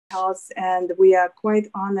Health, and we are quite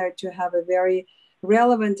honored to have a very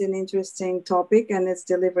relevant and interesting topic, and it's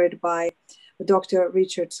delivered by Dr.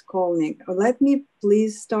 Richard Skolnik. Let me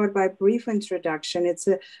please start by a brief introduction.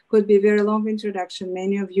 Could be a very long introduction.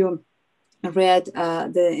 Many of you read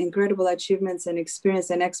the incredible achievements and experience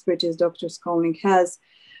and expertise Dr. Skolnik has.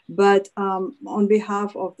 But on behalf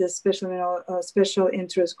of the special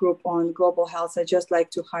interest group on global health, I'd just like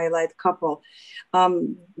to highlight a couple.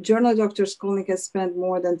 Journal Dr. Skolnik has spent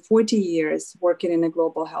more than 40 years working in the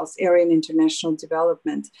global health area and international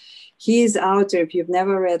development. He is out there. If you've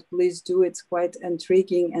never read, please do. It's quite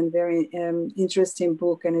intriguing and very interesting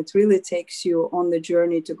book, and it really takes you on the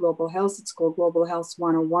journey to global health. It's called Global Health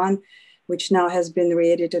 101. Which now has been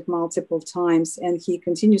re-edited multiple times, and he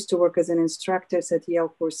continues to work as an instructor at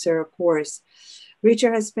Yale Coursera course.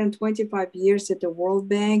 Richard has spent 25 years at the World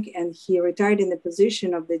Bank, and he retired in the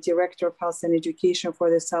position of the Director of Health and Education for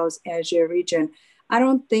the South Asia region. I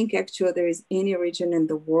don't think actually there is any region in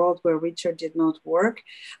the world where Richard did not work.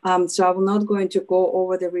 So I will not going to go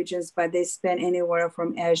over the regions, but they span anywhere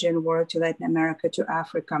from Asian world to Latin America to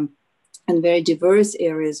Africa, and very diverse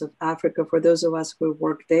areas of Africa for those of us who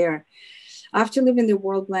work there. After leaving the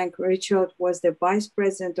World Bank, Richard was the vice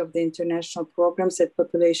president of the international programs at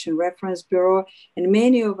Population Reference Bureau. And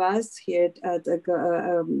many of us here at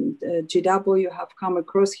GW have come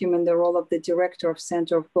across him in the role of the director of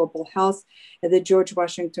Center of Global Health at the George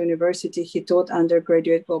Washington University. He taught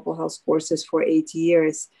undergraduate global health courses for 8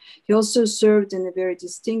 years. He also served in a very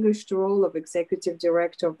distinguished role of executive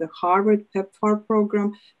director of the Harvard PEPFAR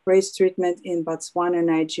program for AIDS treatment in Botswana,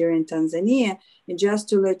 Nigeria, and Tanzania. And just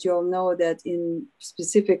to let you all know that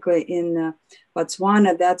specifically in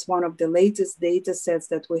Botswana, that's one of the latest data sets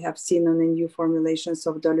that we have seen on the new formulations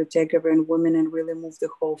of dolutegravir in women, and really moved the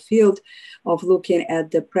whole field of looking at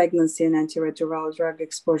the pregnancy and antiretroviral drug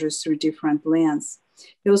exposures through different lenses.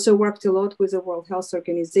 He also worked a lot with the World Health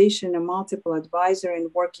Organization and multiple advisor and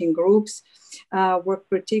working groups, worked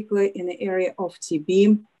particularly in the area of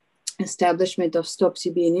TB, establishment of Stop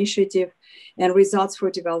TB Initiative, and Results for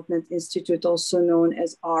Development Institute, also known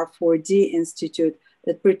as R4D Institute,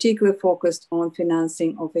 that particularly focused on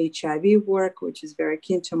financing of HIV work, which is very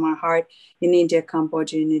keen to my heart, in India,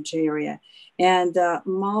 Cambodia, and Nigeria. And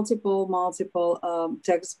multiple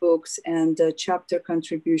textbooks and chapter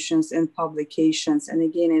contributions and publications. And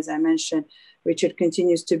again, as I mentioned, Richard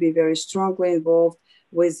continues to be very strongly involved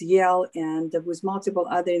with Yale and with multiple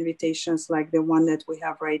other invitations like the one that we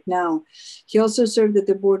have right now. He also served at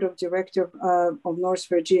the board of directors of North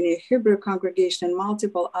Virginia Hebrew Congregation and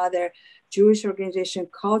multiple other Jewish organizations,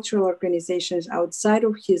 cultural organizations outside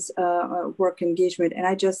of his work engagement. And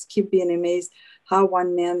I just keep being amazed how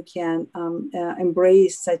one man can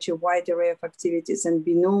embrace such a wide array of activities and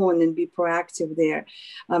be known and be proactive there.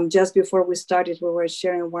 Just before we started, we were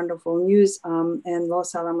sharing wonderful news, and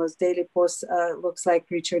Los Alamos Daily Post looks like,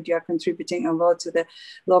 Richard, you are contributing a lot to the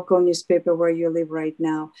local newspaper where you live right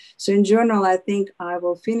now. So in general, I think I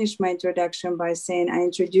will finish my introduction by saying I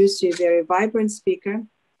introduced you a very vibrant speaker,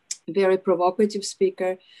 very provocative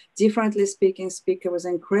speaker, differently speaking speaker with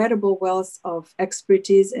incredible wealth of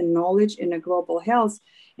expertise and knowledge in a global health.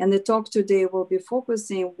 And the talk today will be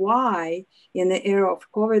focusing why in the era of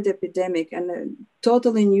COVID epidemic and the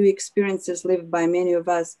totally new experiences lived by many of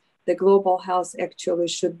us, the global health actually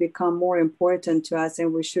should become more important to us,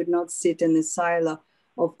 and we should not sit in the silo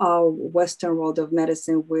of our Western world of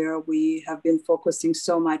medicine where we have been focusing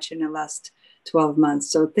so much in the last 12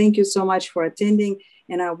 months. So thank you so much for attending.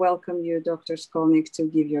 And I welcome you, Dr. Skolnik, to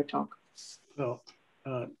give your talk. Well,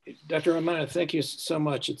 Dr. Romana, thank you so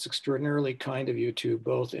much. It's extraordinarily kind of you to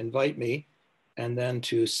both invite me and then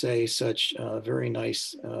to say such very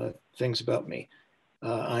nice things about me.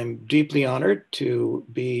 I'm deeply honored to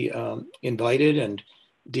be invited and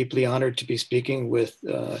deeply honored to be speaking with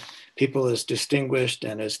people as distinguished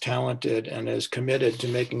and as talented and as committed to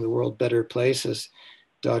making the world a better place as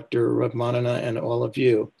Dr. Rachmaninoff and all of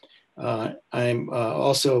you. I'm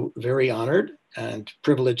also very honored and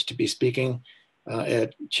privileged to be speaking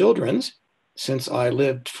at Children's, since I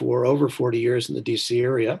lived for over 40 years in the DC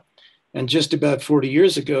area. And just about 40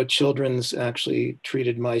 years ago, Children's actually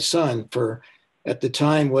treated my son for, at the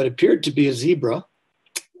time, what appeared to be a zebra.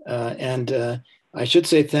 I should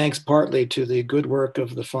say thanks partly to the good work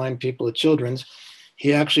of the fine people at Children's.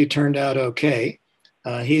 He actually turned out okay.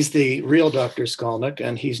 He's the real Dr. Skolnik,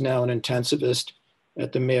 and he's now an intensivist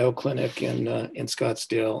at the Mayo Clinic in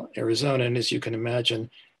Scottsdale, Arizona. And as you can imagine,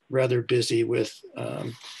 rather busy with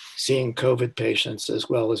seeing COVID patients as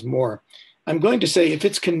well as more. I'm going to say, if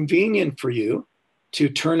it's convenient for you to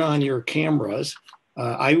turn on your cameras,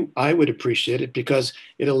 I would appreciate it, because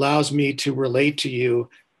it allows me to relate to you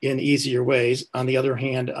in easier ways. On the other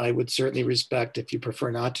hand, I would certainly respect if you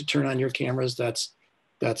prefer not to turn on your cameras,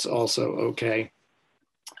 that's also okay.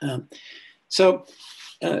 So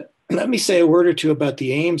let me say a word or two about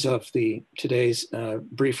the aims of today's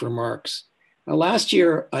brief remarks. Last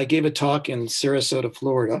year, I gave a talk in Sarasota,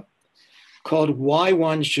 Florida, called Why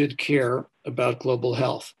One Should Care About Global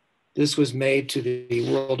Health. This was made to the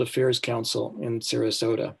World Affairs Council in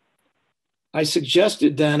Sarasota. I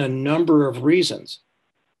suggested then a number of reasons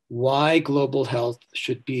why global health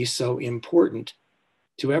should be so important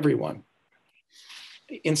to everyone.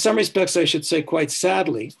 In some respects, I should say quite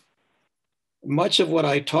sadly, much of what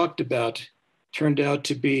I talked about turned out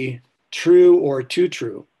to be true or too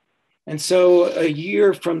true. And so a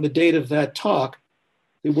year from the date of that talk,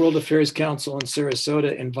 the World Affairs Council in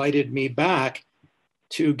Sarasota invited me back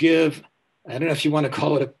to give, I don't know if you want to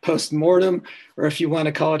call it a postmortem or if you want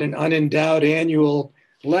to call it an unendowed annual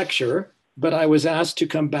lecture, but I was asked to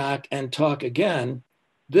come back and talk again,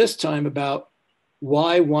 this time about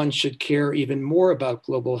why one should care even more about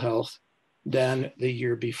global health than the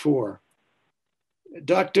year before.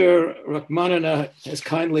 Dr. Rachmaninoff has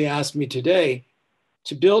kindly asked me today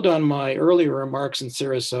to build on my earlier remarks in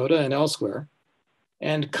Sarasota and elsewhere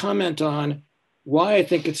and comment on why I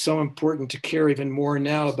think it's so important to care even more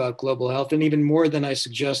now about global health, and even more than I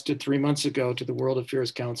suggested 3 months ago to the World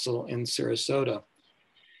Affairs Council in Sarasota.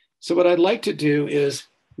 So what I'd like to do is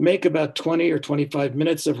make about 20 or 25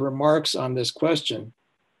 minutes of remarks on this question,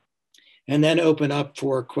 and then open up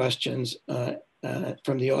for questions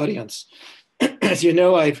from the audience. As you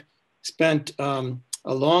know, I've spent a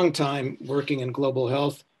long time working in global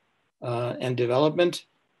health and development.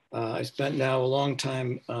 I spent now a long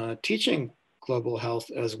time teaching global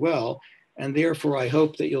health as well. And therefore, I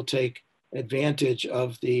hope that you'll take advantage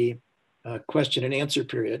of the question and answer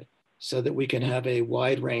period so that we can have a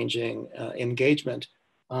wide-ranging engagement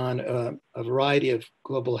on a variety of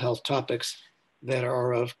global health topics that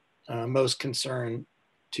are of most concern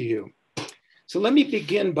to you. So let me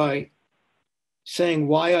begin by saying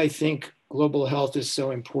why I think global health is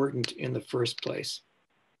so important in the first place.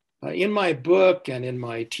 In my book and in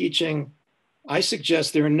my teaching, I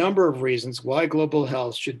suggest there are a number of reasons why global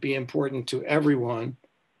health should be important to everyone,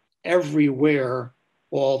 everywhere,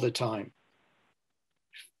 all the time.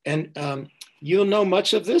 And you'll know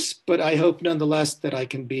much of this, but I hope nonetheless that I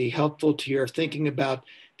can be helpful to your thinking about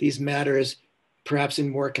these matters, perhaps in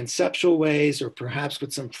more conceptual ways, or perhaps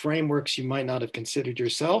with some frameworks you might not have considered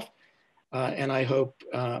yourself. And I hope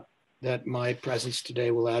that my presence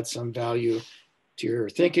today will add some value to your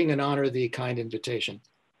thinking and honor the kind invitation.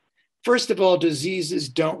 First of all, diseases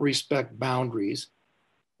don't respect boundaries,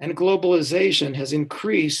 and globalization has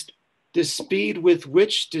increased the speed with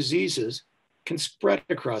which diseases can spread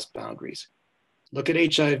across boundaries. Look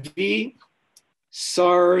at HIV,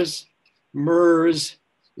 SARS, MERS,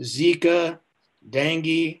 Zika,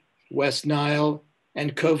 dengue, West Nile,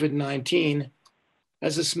 and COVID-19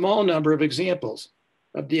 as a small number of examples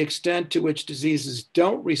of the extent to which diseases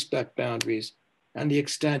don't respect boundaries and the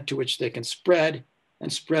extent to which they can spread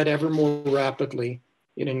and spread ever more rapidly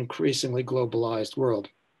in an increasingly globalized world.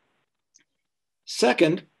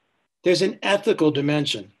 Second, there's an ethical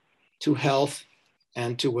dimension to health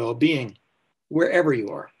and to well-being, wherever you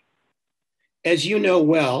are. As you know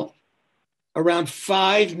well, around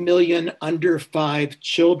 5 million under 5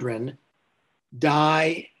 children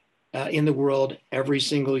die in the world every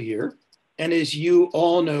single year. And as you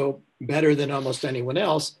all know better than almost anyone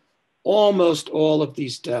else, almost all of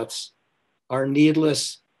these deaths are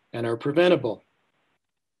needless and are preventable.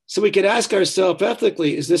 So we could ask ourselves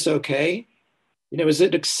ethically, is this okay? You know, is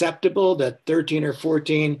it acceptable that 13 or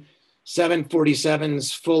 14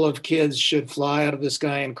 747s full of kids should fly out of the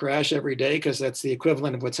sky and crash every day because that's the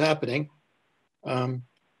equivalent of what's happening?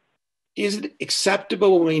 Is it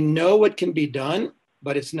acceptable when we know what can be done,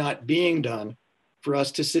 but it's not being done, for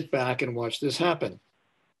us to sit back and watch this happen?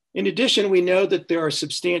 In addition, we know that there are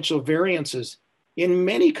substantial variances in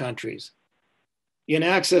many countries in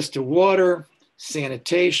access to water,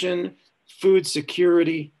 sanitation, food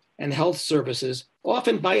security, and health services,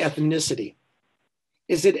 often by ethnicity.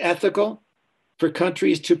 Is it ethical for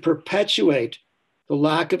countries to perpetuate the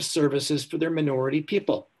lack of services for their minority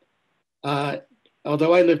people?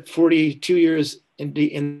 Although I lived 42 years in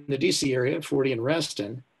the DC area, 40 in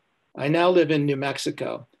Reston, I now live in New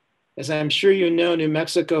Mexico. As I'm sure you know, New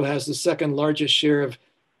Mexico has the second largest share of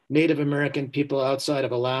Native American people outside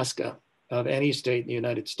of Alaska of any state in the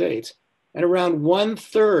United States. And around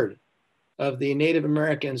 1/3 of the Native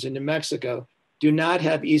Americans in New Mexico do not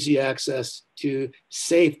have easy access to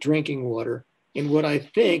safe drinking water in what I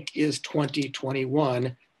think is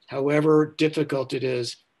 2021, however difficult it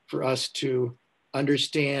is for us to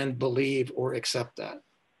understand, believe, or accept that.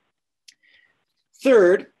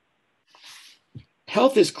 Third,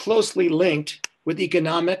 health is closely linked with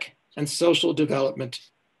economic and social development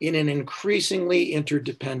in an increasingly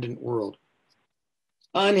interdependent world.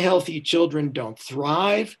 Unhealthy children don't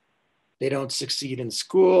thrive, they don't succeed in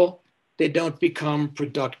school, they don't become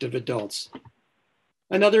productive adults.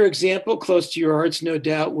 Another example close to your hearts, no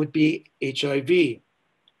doubt, would be HIV,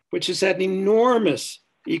 which has had an enormous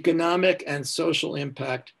economic and social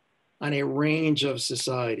impact on a range of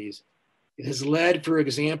societies. It has led, for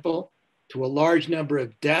example, to a large number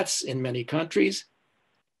of deaths in many countries,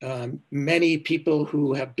 many people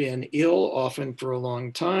who have been ill, often for a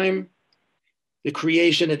long time, the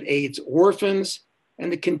creation of AIDS orphans,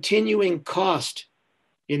 and the continuing cost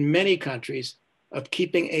in many countries of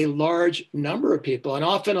keeping a large number of people, and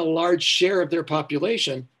often a large share of their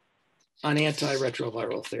population, on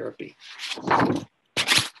antiretroviral therapy.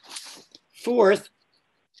 Fourth,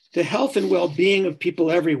 the health and well-being of people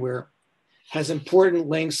everywhere has important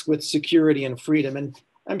links with security and freedom. And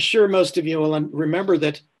I'm sure most of you will remember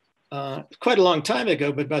that quite a long time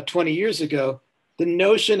ago, but about 20 years ago, the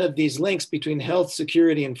notion of these links between health,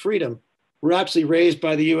 security, and freedom were actually raised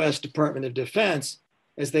by the US Department of Defense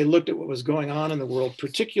as they looked at what was going on in the world,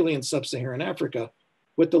 particularly in sub-Saharan Africa,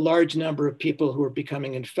 with the large number of people who were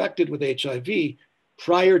becoming infected with HIV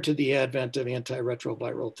prior to the advent of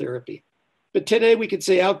antiretroviral therapy. But today we could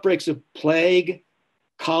say outbreaks of plague,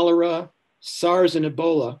 cholera, SARS, and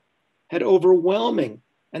Ebola had overwhelming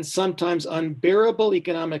and sometimes unbearable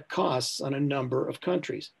economic costs on a number of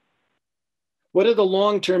countries. What are the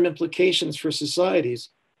long-term implications for societies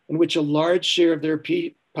in which a large share of their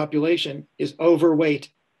population is overweight,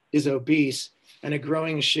 is obese, and a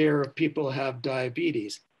growing share of people have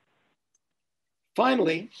diabetes?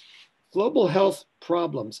 Finally, global health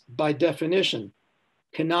problems, by definition,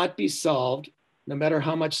 cannot be solved, no matter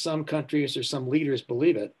how much some countries or some leaders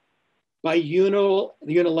believe it, by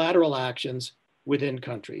unilateral actions within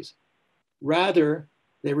countries. Rather,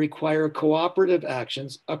 they require cooperative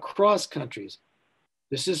actions across countries.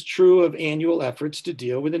 This is true of annual efforts to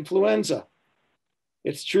deal with influenza.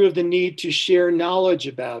 It's true of the need to share knowledge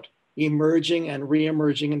about emerging and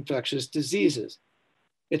re-emerging infectious diseases.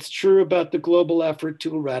 It's true about the global effort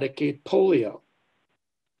to eradicate polio.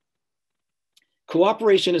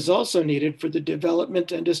 Cooperation is also needed for the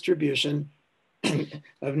development and distribution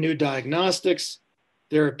of new diagnostics,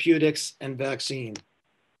 therapeutics, and vaccine.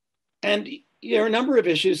 And there are a number of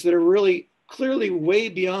issues that are really clearly way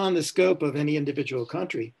beyond the scope of any individual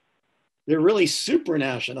country. They're really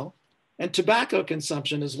supranational, and tobacco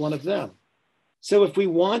consumption is one of them. So if we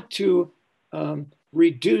want to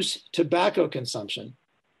reduce tobacco consumption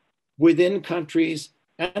within countries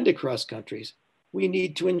and across countries, we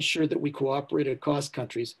need to ensure that we cooperate across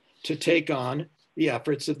countries to take on the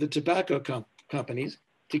efforts of the tobacco companies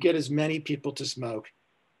to get as many people to smoke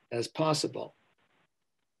as possible.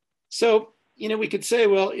 So, we could say,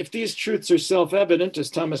 well, if these truths are self-evident, as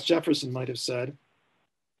Thomas Jefferson might have said,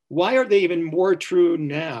 why are they even more true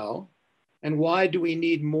now? And why do we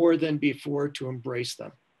need more than before to embrace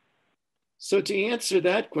them? So to answer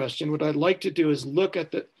that question, what I'd like to do is look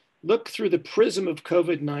through the prism of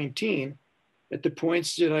COVID-19 at the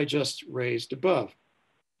points that I just raised above.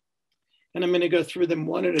 And I'm going to go through them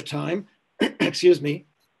one at a time, excuse me,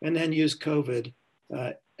 and then use COVID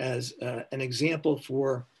as an example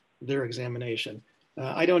for their examination.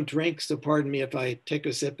 I don't drink, so pardon me if I take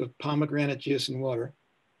a sip of pomegranate juice and water.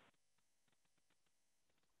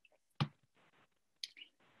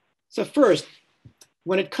 So first,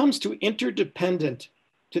 when it comes to the interdependent,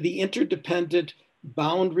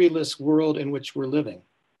 boundaryless world in which we're living,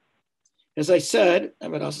 as I said,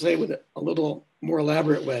 but I'll say with a little more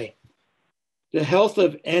elaborate way, the health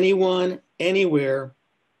of anyone, anywhere,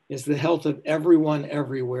 is the health of everyone,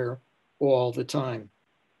 everywhere, all the time.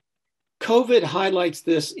 COVID highlights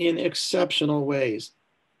this in exceptional ways.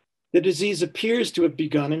 The disease appears to have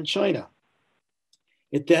begun in China.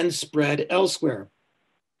 It then spread elsewhere.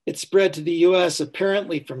 It spread to the US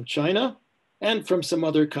apparently from China and from some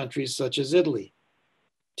other countries such as Italy.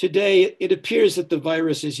 Today, it appears that the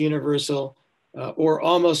virus is universal or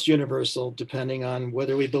almost universal, depending on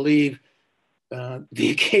whether we believe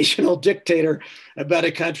the occasional dictator about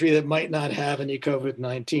a country that might not have any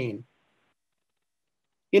COVID-19.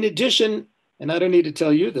 In addition, and I don't need to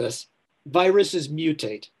tell you this, viruses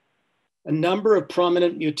mutate. A number of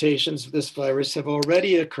prominent mutations of this virus have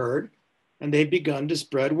already occurred, and they've begun to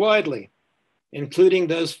spread widely, including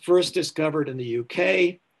those first discovered in the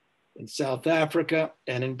UK, in South Africa,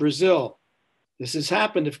 and in Brazil. This has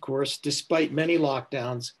happened, of course, despite many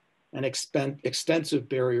lockdowns and extensive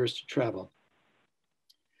barriers to travel.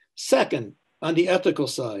 Second, on the ethical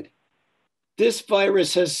side, this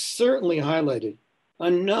virus has certainly highlighted a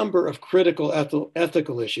number of critical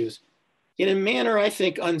ethical issues in a manner I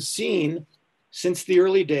think unseen since the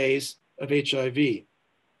early days of HIV.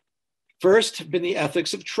 First have been the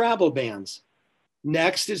ethics of travel bans.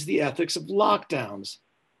 Next is the ethics of lockdowns.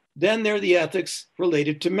 Then there are the ethics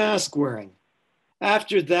related to mask wearing.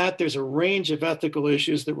 After that, there's a range of ethical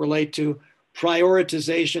issues that relate to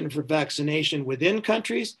prioritization for vaccination within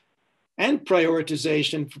countries and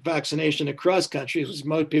prioritization for vaccination across countries, which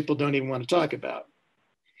most people don't even want to talk about.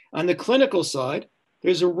 On the clinical side,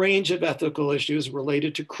 there's a range of ethical issues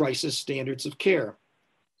related to crisis standards of care.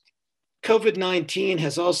 COVID-19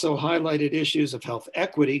 has also highlighted issues of health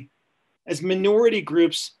equity, as minority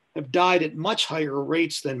groups have died at much higher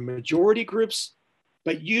rates than majority groups,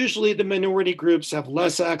 but usually the minority groups have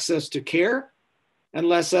less access to care and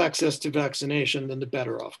less access to vaccination than the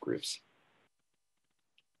better off groups.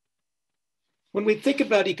 When we think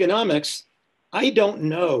about economics, I don't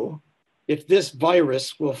know if this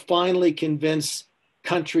virus will finally convince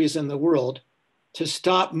countries in the world to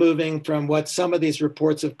stop moving from what some of these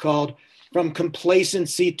reports have called from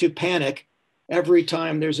complacency to panic every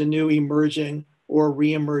time there's a new emerging or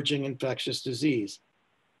re-emerging infectious disease.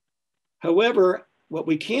 However, what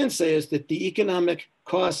we can say is that the economic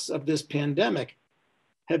costs of this pandemic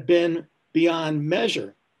have been beyond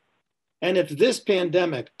measure. And if this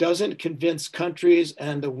pandemic doesn't convince countries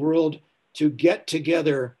and the world to get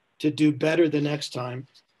together to do better the next time,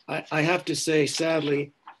 I have to say,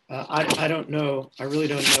 sadly, I don't know, I really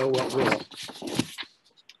don't know what will.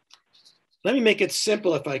 Let me make it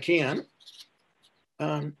simple if I can.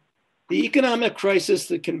 The economic crisis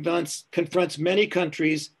that confronts many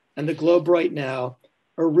countries and the globe right now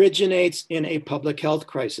originates in a public health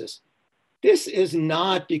crisis. This is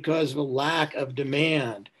not because of a lack of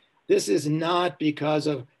demand. This is not because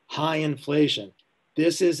of high inflation.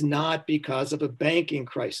 This is not because of a banking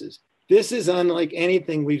crisis. This is unlike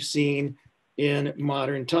anything we've seen in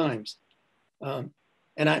modern times. And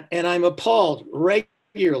I'm appalled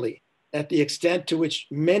regularly at the extent to which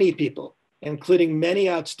many people, including many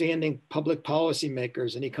outstanding public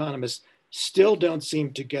policymakers and economists, still don't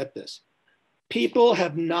seem to get this. People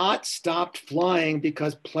have not stopped flying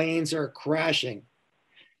because planes are crashing.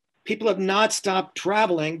 People have not stopped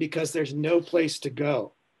traveling because there's no place to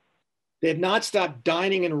go. They have not stopped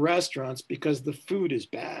dining in restaurants because the food is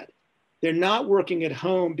bad. They're not working at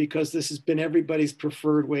home because this has been everybody's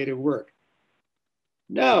preferred way to work.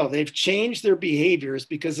 No, they've changed their behaviors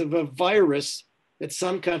because of a virus that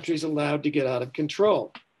some countries allowed to get out of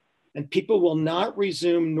control. And people will not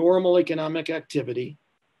resume normal economic activity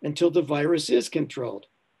until the virus is controlled.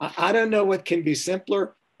 I don't know what can be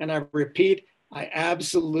simpler. And I repeat, I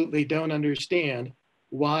absolutely don't understand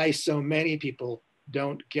why so many people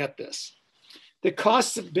don't get this. The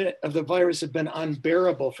costs of the virus have been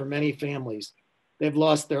unbearable for many families. They've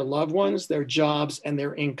lost their loved ones, their jobs, and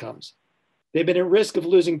their incomes. They've been at risk of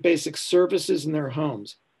losing basic services in their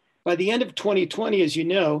homes. By the end of 2020, as you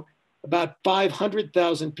know, about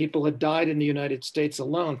 500,000 people had died in the United States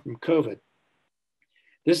alone from COVID.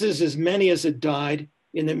 This is as many as had died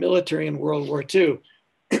in the military in World War II.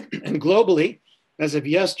 And globally, as of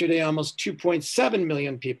yesterday, almost 2.7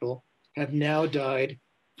 million people have now died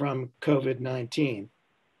from COVID-19.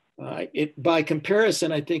 By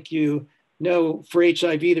comparison, I think you know for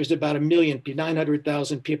HIV, there's about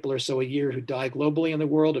 900,000 people or so a year who die globally in the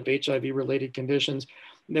world of HIV-related conditions.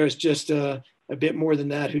 There's just a bit more than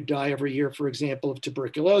that who die every year, for example, of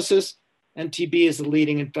tuberculosis. And TB is the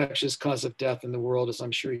leading infectious cause of death in the world, as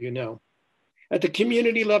I'm sure you know. At the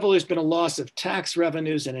community level, there's been a loss of tax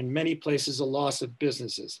revenues and in many places, a loss of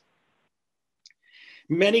businesses.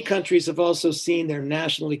 Many countries have also seen their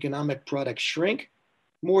national economic product shrink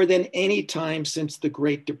more than any time since the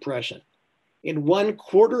Great Depression. In one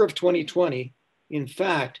quarter of 2020, in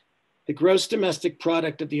fact, the gross domestic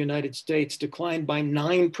product of the United States declined by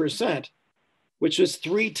 9%, which was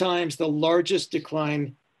 3 times the largest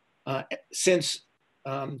decline since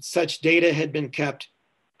such data had been kept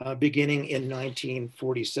beginning in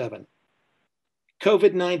 1947.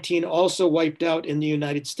 COVID-19 also wiped out in the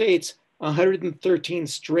United States 113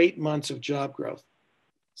 straight months of job growth.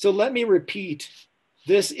 So let me repeat,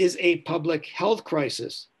 this is a public health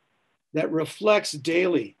crisis that reflects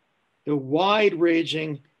daily the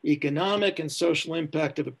wide-ranging economic and social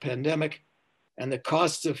impact of a pandemic and the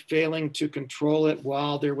costs of failing to control it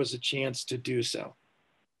while there was a chance to do so.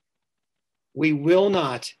 We will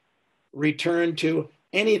not return to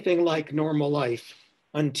anything like normal life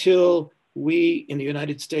until we in the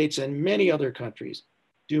United States and many other countries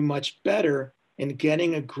do much better in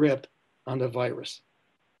getting a grip on the virus.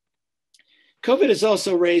 COVID has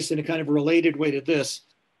also raised, in a kind of related way to this,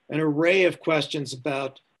 an array of questions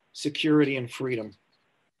about security and freedom.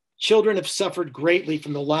 Children have suffered greatly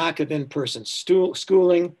from the lack of in-person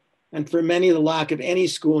schooling, and for many, the lack of any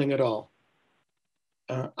schooling at all.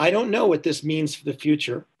 I don't know what this means for the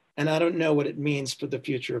future, and I don't know what it means for the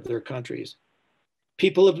future of their countries.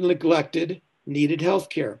 People have neglected needed health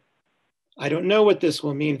care. I don't know what this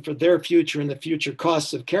will mean for their future and the future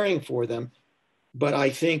costs of caring for them, but I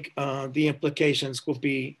think the implications will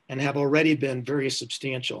be, and have already been, very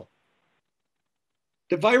substantial.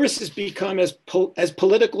 The virus has become as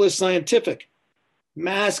political as scientific.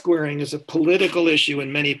 Mask wearing is a political issue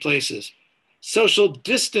in many places. Social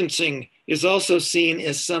distancing is also seen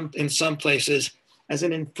as in some places as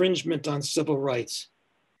an infringement on civil rights.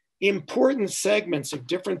 Important segments of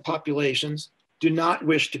different populations do not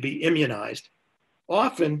wish to be immunized,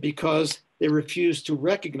 often because they refuse to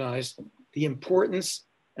recognize the importance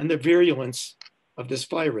and the virulence of this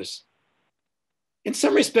virus. In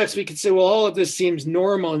some respects, we could say, well, all of this seems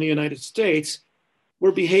normal in the United States,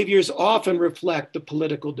 where behaviors often reflect the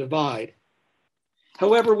political divide.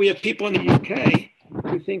 However, we have people in the UK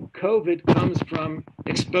who think COVID comes from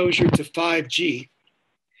exposure to 5G.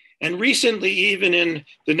 And recently, even in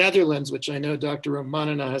the Netherlands, which I know Dr.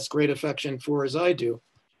 Romanina has great affection for, as I do,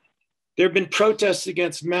 there have been protests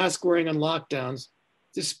against mask wearing and lockdowns,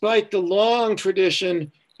 despite the long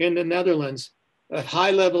tradition in the Netherlands of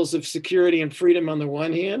high levels of security and freedom on the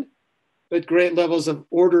one hand, but great levels of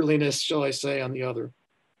orderliness, shall I say, on the other.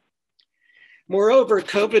 Moreover,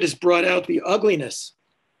 COVID has brought out the ugliness,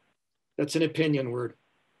 that's an opinion word,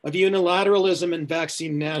 of unilateralism and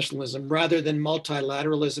vaccine nationalism rather than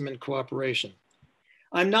multilateralism and cooperation.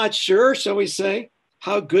 I'm not sure, shall we say,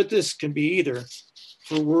 how good this can be either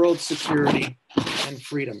for world security and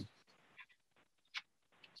freedom.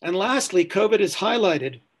 And lastly, COVID has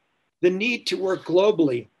highlighted the need to work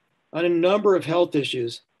globally on a number of health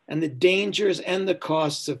issues and the dangers and the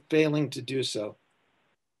costs of failing to do so.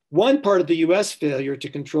 One part of the US failure to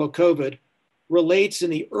control COVID relates in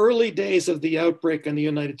the early days of the outbreak in the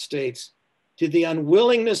United States to the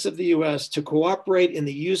unwillingness of the US to cooperate in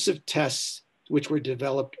the use of tests which were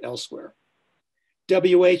developed elsewhere.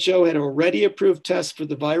 WHO had already approved tests for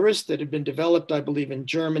the virus that had been developed, I believe, in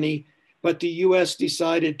Germany, but the US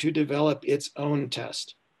decided to develop its own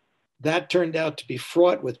test. That turned out to be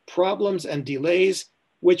fraught with problems and delays,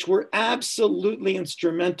 which were absolutely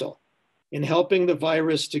instrumental in helping the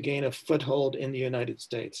virus to gain a foothold in the United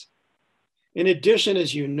States. In addition,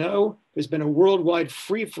 as you know, there's been a worldwide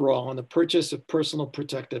free-for-all on the purchase of personal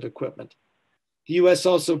protective equipment. The US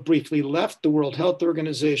also briefly left the World Health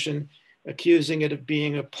Organization, accusing it of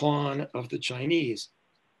being a pawn of the Chinese.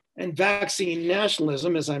 And vaccine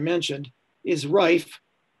nationalism, as I mentioned, is rife,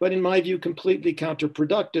 but in my view, completely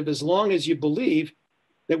counterproductive as long as you believe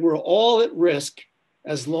that we're all at risk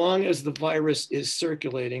as long as the virus is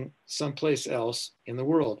circulating someplace else in the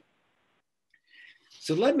world.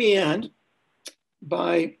 So let me end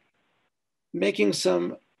by making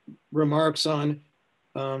some remarks on,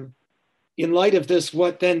 in light of this,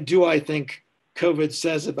 what then do I think COVID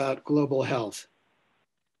says about global health?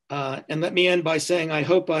 And let me end by saying, I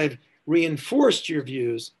hope I've reinforced your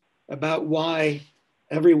views about why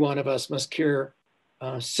every one of us must care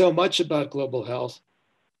so much about global health,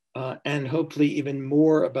 and hopefully even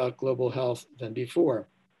more about global health than before.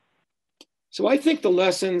 So I think the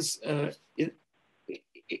lessons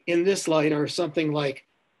in this light are something like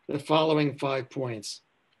the following 5 points.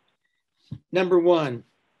 Number one,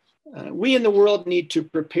 we in the world need to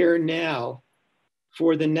prepare now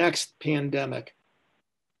for the next pandemic.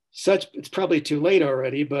 It's probably too late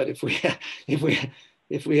already, but if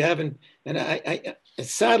we haven't, and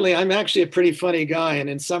sadly, I'm actually a pretty funny guy, and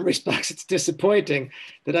in some respects, it's disappointing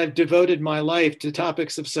that I've devoted my life to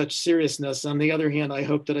topics of such seriousness. On the other hand, I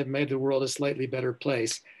hope that I've made the world a slightly better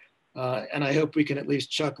place, and I hope we can at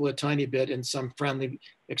least chuckle a tiny bit in some friendly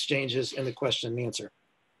exchanges in the question and answer.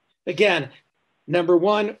 Again, number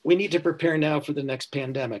one, we need to prepare now for the next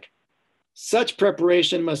pandemic. Such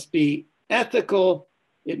preparation must be ethical,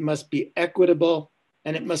 it must be equitable,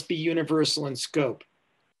 and it must be universal in scope.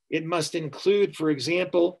 It must include, for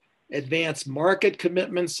example, advanced market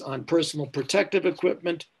commitments on personal protective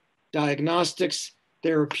equipment, diagnostics,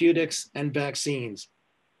 therapeutics, and vaccines.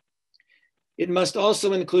 It must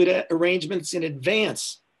also include arrangements in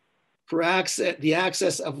advance for the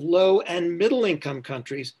access of low and middle income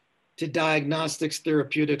countries to diagnostics,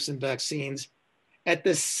 therapeutics, and vaccines at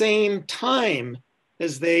the same time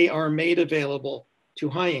as they are made available to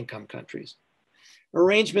high income countries.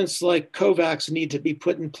 Arrangements like COVAX need to be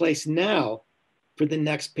put in place now for the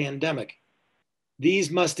next pandemic.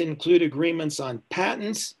 These must include agreements on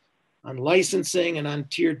patents, on licensing, and on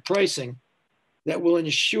tiered pricing that will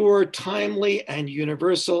ensure timely and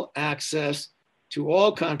universal access to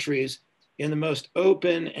all countries in the most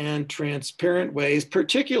open and transparent ways,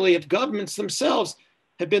 particularly if governments themselves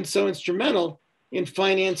have been so instrumental in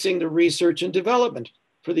financing the research and development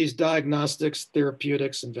for these diagnostics,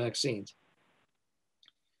 therapeutics, and vaccines.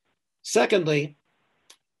 Secondly,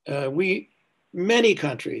 many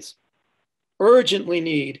countries urgently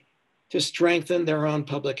need to strengthen their own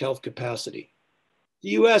public health capacity. The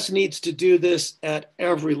US needs to do this at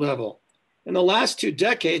every level. In the last 2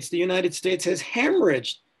 decades, the United States has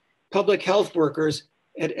hemorrhaged public health workers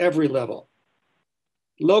at every level.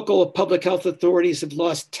 Local public health authorities have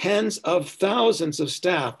lost tens of thousands of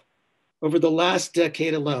staff over the last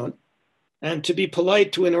decade alone. And to be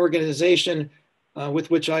polite to an organization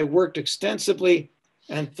with which I worked extensively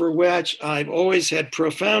and for which I've always had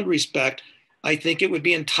profound respect, I think it would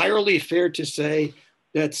be entirely fair to say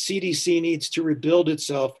that CDC needs to rebuild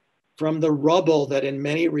itself from the rubble that in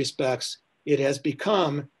many respects it has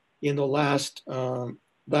become in the last 4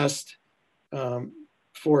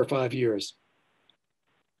 or 5 years.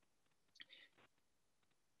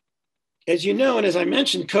 As you know, and as I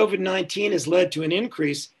mentioned, COVID-19 has led to an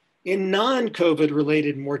increase in non-COVID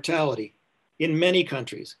related mortality in many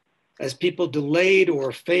countries as people delayed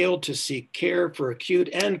or failed to seek care for acute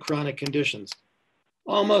and chronic conditions.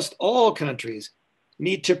 Almost all countries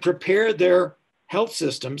need to prepare their health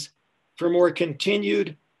systems for more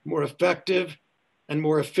continued, more effective, and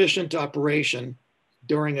more efficient operation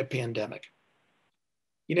during a pandemic.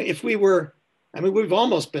 You know, we've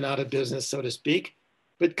almost been out of business, so to speak,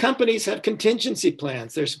 but companies have contingency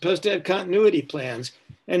plans. They're supposed to have continuity plans,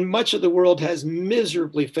 and much of the world has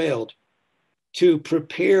miserably failed to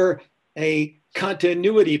prepare a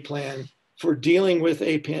continuity plan for dealing with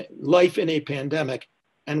life in a pandemic.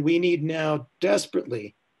 And we need now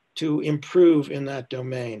desperately to improve in that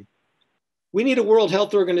domain. We need a World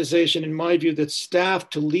Health Organization, in my view, that's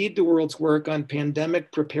staffed to lead the world's work on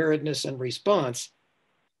pandemic preparedness and response,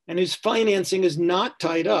 and whose financing is not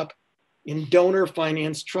tied up in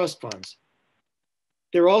donor-financed trust funds.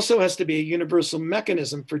 There also has to be a universal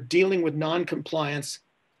mechanism for dealing with non-compliance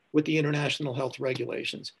with the international health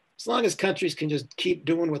regulations. As long as countries can just keep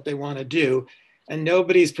doing what they want to do and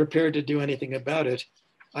nobody's prepared to do anything about it,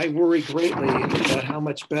 I worry greatly about how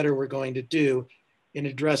much better we're going to do in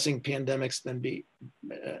addressing pandemics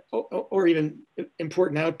or even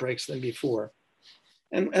important outbreaks than before.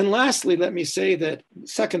 And lastly, let me say that,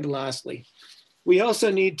 second to lastly, we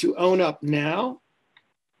also need to own up now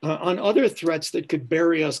on other threats that could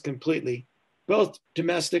bury us completely, both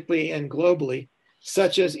domestically and globally,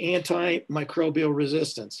 such as antimicrobial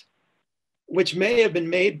resistance, which may have been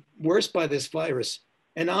made worse by this virus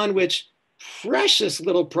and on which precious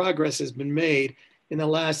little progress has been made in the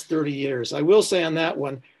last 30 years. I will say on that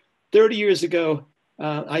one, 30 years ago,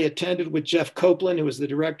 I attended with Jeff Copeland, who was the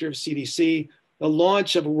director of CDC, the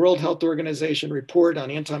launch of a World Health Organization report on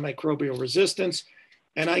antimicrobial resistance.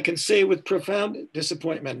 And I can say with profound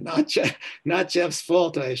disappointment, not Jeff's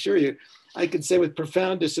fault, I assure you, I can say with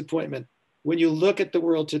profound disappointment, when you look at the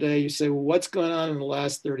world today, you say, well, what's going on in the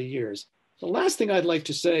last 30 years? The last thing I'd like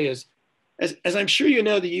to say is, as I'm sure you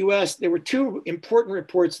know, the US, there were 2 important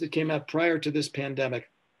reports that came out prior to this pandemic.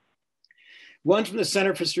 One from the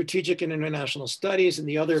Center for Strategic and International Studies and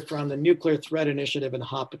the other from the Nuclear Threat Initiative in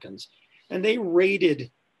Hopkins. And they rated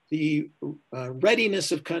the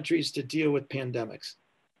readiness of countries to deal with pandemics.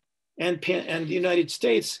 And the United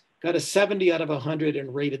States got a 70 out of 100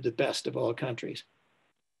 and rated the best of all countries.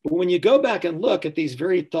 But when you go back and look at these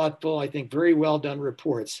very thoughtful, I think very well done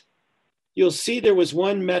reports, you'll see there was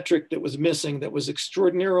one metric that was missing that was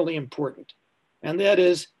extraordinarily important. And that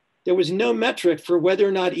is, there was no metric for whether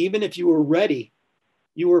or not, even if you were ready,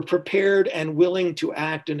 you were prepared and willing to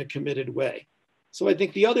act in a committed way. So I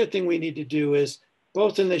think the other thing we need to do is,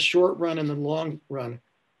 both in the short run and the long run,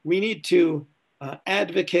 we need to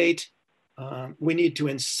advocate, we need to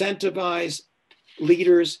incentivize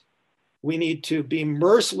leaders, we need to be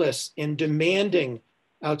merciless in demanding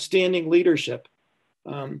outstanding leadership,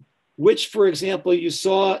 which, for example, you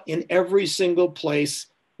saw in every single place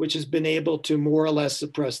which has been able to more or less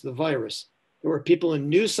suppress the virus. There were people who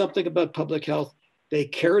knew something about public health, they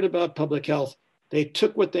cared about public health, they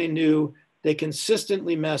took what they knew, they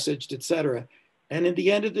consistently messaged, et cetera. And at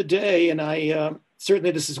the end of the day, and I certainly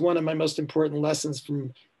this is one of my most important lessons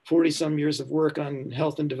from 40 some years of work on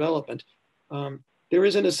health and development, there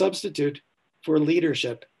isn't a substitute for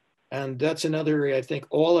leadership. And that's another area I think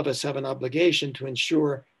all of us have an obligation to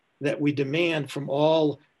ensure that we demand from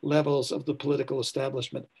all levels of the political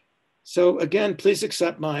establishment. So again, please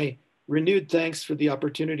accept my renewed thanks for the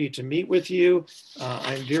opportunity to meet with you.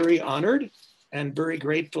 I'm very honored and very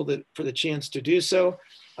grateful for the chance to do so.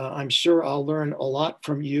 I'm sure I'll learn a lot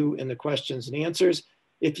from you in the questions and answers.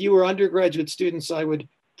 If you were undergraduate students, I would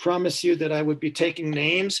promise you that I would be taking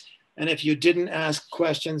names. And if you didn't ask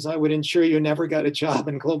questions, I would ensure you never got a job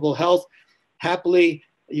in global health. Happily,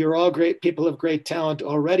 you're all great people of great talent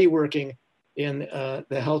already working in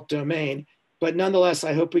the health domain. But nonetheless,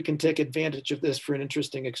 I hope we can take advantage of this for an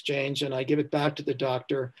interesting exchange. And I give it back to the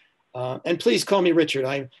doctor. And please call me Richard.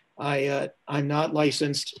 I'm not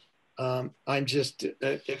licensed. I'm just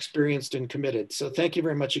experienced and committed. So thank you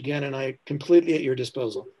very much again. And I'm completely at your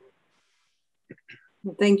disposal.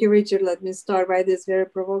 Thank you, Richard. Let me start by this very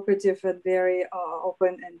provocative and very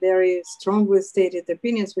open and very strongly stated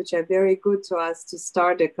opinions, which are very good to us to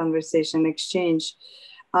start a conversation exchange.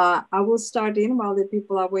 I will start in while the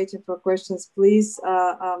people are waiting for questions. Please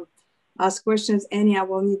ask questions. Annie, I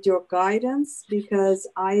will need your guidance because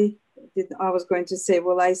I was going to say,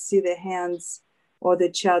 will I see the hands or the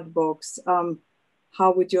chat box?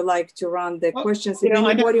 How would you like to run the questions? If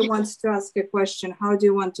anybody wants to ask a question, how do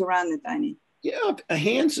you want to run it, Annie? Yeah,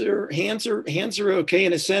 hands are okay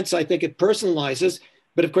in a sense. I think it personalizes,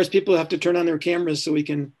 but of course people have to turn on their cameras so we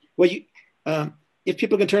can. Well, if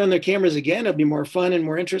people can turn on their cameras again, it'll be more fun and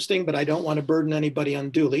more interesting. But I don't want to burden anybody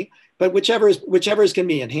unduly. But whichever is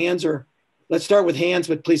convenient. Hands or let's start with hands.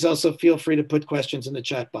 But please also feel free to put questions in the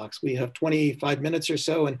chat box. We have 25 minutes or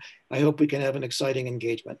so, and I hope we can have an exciting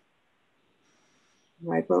engagement.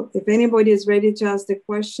 Right. Well, if anybody is ready to ask the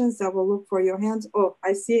questions, I will look for your hands. Oh,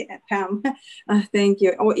 I see Pam. Thank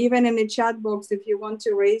you. Or even in the chat box, if you want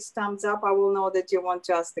to raise thumbs up, I will know that you want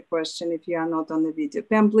to ask the question if you are not on the video.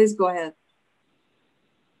 Pam, please go ahead.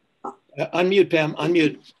 Unmute, Pam.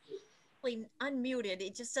 Unmute. Unmuted.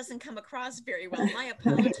 It just doesn't come across very well. My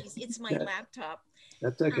apologies. It's my laptop.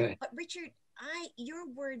 That's okay. But Richard, your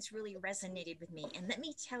words really resonated with me. And let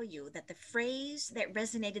me tell you that the phrase that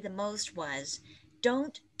resonated the most was,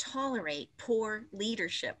 don't tolerate poor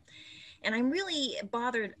leadership. And I'm really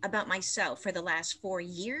bothered about myself for the last 4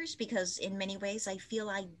 years because in many ways I feel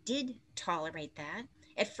I did tolerate that.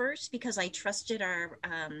 At first because I trusted our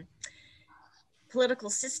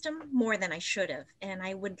political system more than I should have. And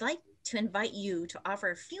I would like to invite you to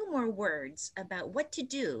offer a few more words about what to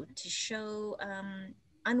do to show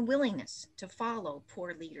unwillingness to follow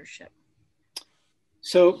poor leadership.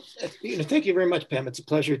 So, thank you very much, Pam. It's a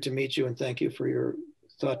pleasure to meet you, and thank you for your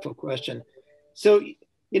thoughtful question. So,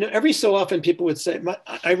 every so often people would say,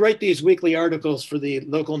 I write these weekly articles for the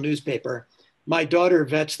local newspaper. My daughter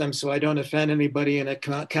vets them so I don't offend anybody in a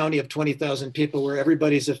county of 20,000 people where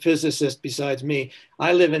everybody's a physicist besides me.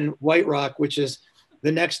 I live in White Rock, which is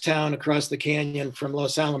the next town across the canyon from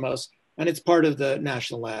Los Alamos, and it's part of the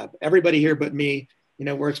National Lab. Everybody here but me,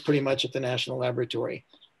 works pretty much at the National Laboratory.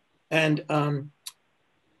 And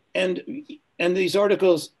these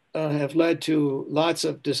articles have led to lots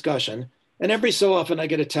of discussion. And every so often I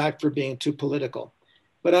get attacked for being too political.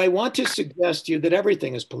 But I want to suggest to you that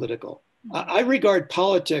everything is political. I regard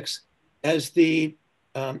politics as the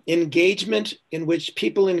engagement in which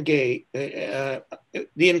people engage, the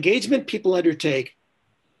engagement people undertake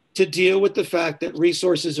to deal with the fact that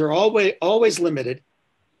resources are always limited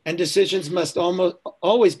and decisions must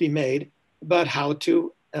always be made about how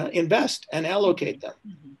to invest and allocate them.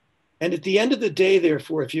 And at the end of the day,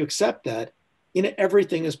 therefore, if you accept that,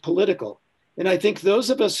 everything is political. And I think those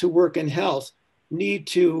of us who work in health need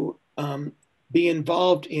to be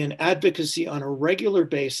involved in advocacy on a regular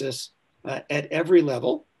basis at every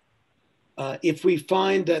level. If we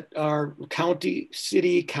find that our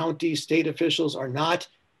city, county, state officials are not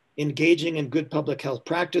engaging in good public health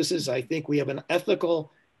practices, I think we have an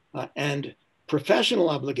ethical and professional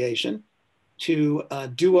obligation to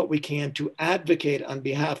do what we can to advocate on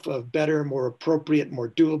behalf of better, more appropriate, more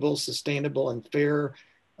doable, sustainable, and fair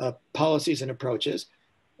policies and approaches.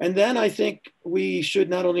 And then I think we should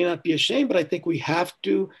not only not be ashamed, but I think we have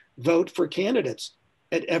to vote for candidates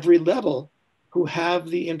at every level who have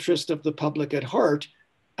the interest of the public at heart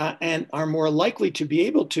and are more likely to be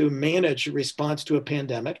able to manage a response to a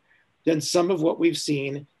pandemic than some of what we've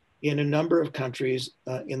seen in a number of countries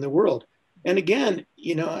in the world. And again,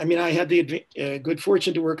 I had the good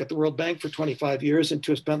fortune to work at the World Bank for 25 years and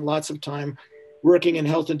to have spent lots of time working in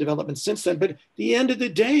health and development since then. But at the end of the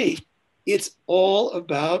day, it's all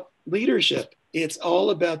about leadership. It's all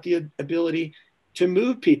about the ability to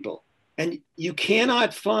move people. And you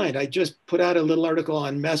cannot find, I just put out a little article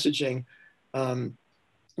on messaging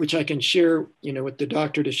which I can share, with the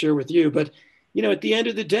doctor to share with you. But, at the end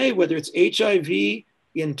of the day, whether it's HIV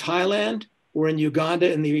in Thailand or in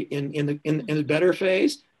Uganda in the better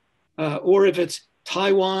phase, or if it's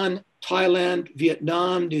Taiwan, Thailand,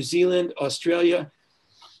 Vietnam, New Zealand, Australia,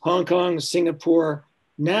 Hong Kong, Singapore,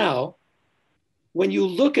 now, when you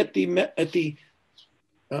look at the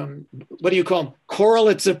what do you call them?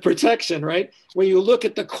 Correlates of protection, right? When you look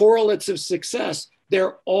at the correlates of success,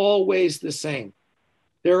 they're always the same.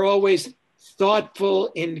 They're always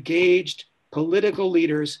thoughtful, engaged political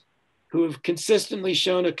leaders who have consistently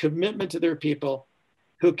shown a commitment to their people,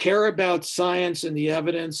 who care about science and the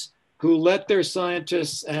evidence, who let their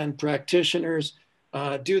scientists and practitioners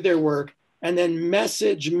do their work, and then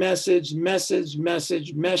message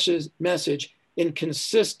in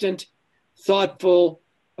consistent, thoughtful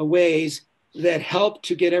ways that help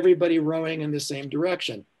to get everybody rowing in the same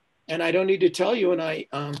direction. And I don't need to tell you,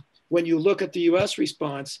 when you look at the US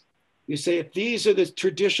response, you say, if these are the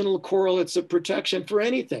traditional correlates of protection for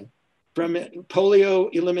anything, from polio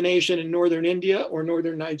elimination in northern India or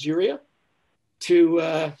northern Nigeria to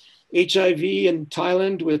HIV in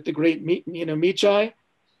Thailand with the great Michai,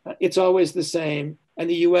 it's always the same. And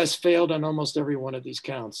the US failed on almost every one of these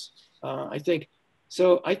counts. I think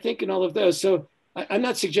in all of those. So I'm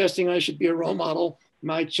not suggesting I should be a role model.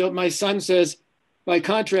 My son says, by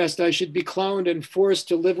contrast, I should be cloned and forced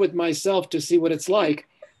to live with myself to see what it's like.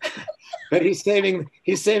 But he's saving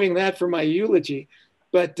that for my eulogy.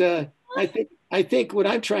 But I think what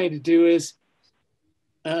I'm trying to do is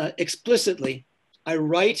explicitly, I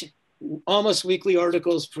write almost weekly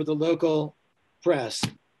articles for the local press.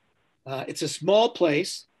 It's a small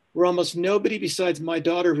place where almost nobody besides my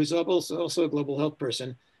daughter, who's also a global health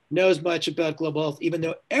person, knows much about global health, even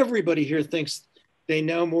though everybody here thinks they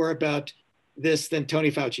know more about this than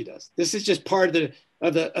Tony Fauci does. This is just part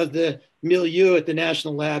of the milieu at the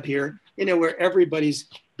national lab here, where everybody's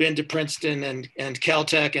been to Princeton and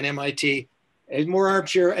Caltech and MIT. There's more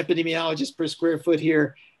armchair epidemiologists per square foot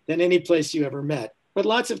here than any place you ever met, but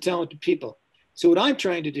lots of talented people. So what I'm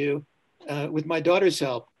trying to do with my daughter's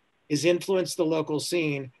help is influence the local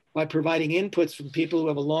scene by providing inputs from people who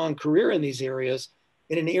have a long career in these areas,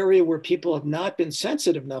 in an area where people have not been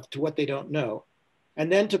sensitive enough to what they don't know.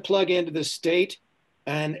 And then to plug into the state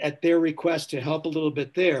and at their request to help a little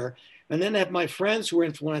bit there. And then have my friends who are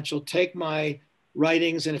influential take my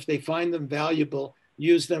writings, and if they find them valuable,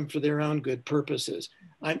 use them for their own good purposes.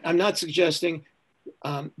 I'm not suggesting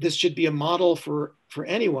this should be a model for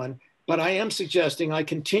anyone, but I am suggesting I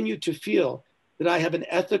continue to feel that I have an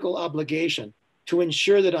ethical obligation to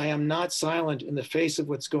ensure that I am not silent in the face of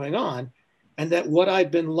what's going on, and that what I've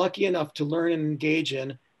been lucky enough to learn and engage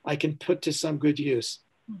in, I can put to some good use.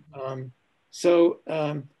 I'll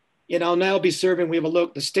now be serving,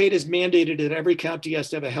 the state has mandated that every county has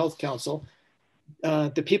to have a health council.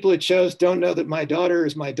 The people it chose don't know that my daughter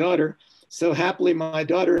is my daughter. So happily, my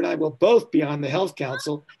daughter and I will both be on the health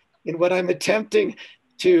council in what I'm attempting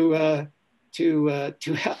to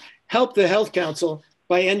help the health council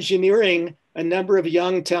by engineering a number of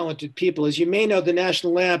young, talented people. As you may know, the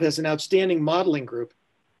National Lab has an outstanding modeling group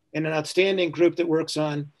and an outstanding group that works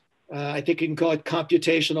on, I think you can call it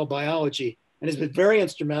computational biology, and has been very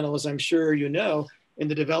instrumental, as I'm sure you know, in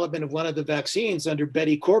the development of one of the vaccines under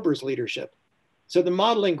Betty Korber's leadership. So the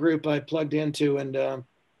modeling group I plugged into, and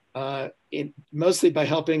mostly by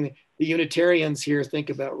helping the Unitarians here think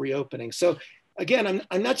about reopening. So again,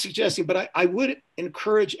 I'm not suggesting, but I would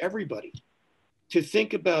encourage everybody to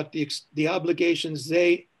think about the obligations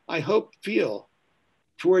they, I hope, feel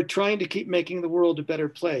toward trying to keep making the world a better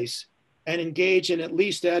place and engage in at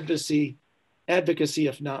least advocacy,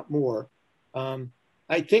 if not more.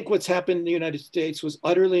 I think what's happened in the United States was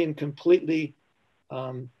utterly and completely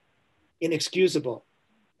inexcusable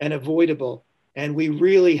and avoidable. And we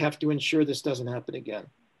really have to ensure this doesn't happen again.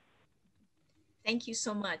 Thank you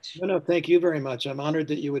so much. No, thank you very much. I'm honored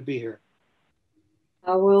that you would be here.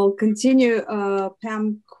 I will continue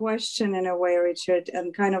Pam's question in a way, Richard,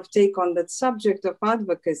 and kind of take on that subject of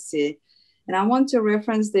advocacy. And I want to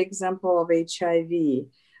reference the example of HIV.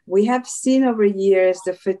 We have seen over years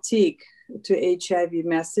the fatigue to HIV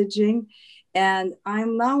messaging. And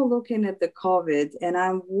I'm now looking at the COVID, and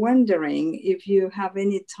I'm wondering if you have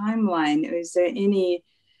any timeline, or is there any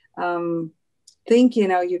thinking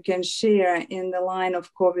you can share in the line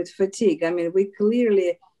of COVID fatigue? I mean, we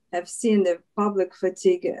clearly have seen the public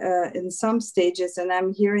fatigue in some stages, and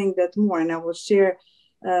I'm hearing that more. And I will share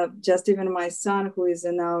just even my son, who is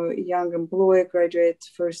a now young employee, graduate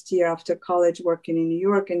first year after college, working in New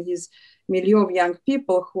York, and he's milieu of young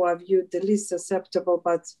people who are viewed the least susceptible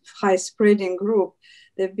but high spreading group.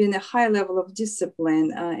 there's been a high level of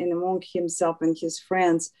discipline in among himself and his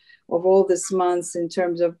friends of all these months in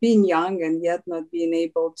terms of being young and yet not being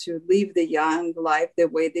able to live the young life the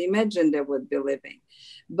way they imagined they would be living.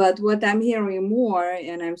 But what I'm hearing more,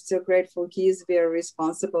 and I'm still grateful, he is very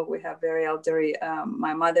responsible. We have very elderly,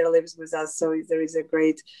 my mother lives with us, so there is a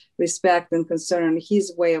great respect and concern on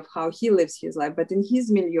his way of how he lives his life. But in his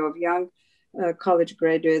milieu of young college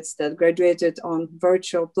graduates that graduated on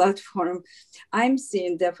virtual platform, I'm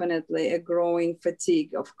seeing definitely a growing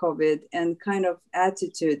fatigue of COVID and kind of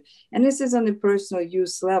attitude. And this is on a personal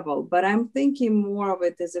use level, but I'm thinking more of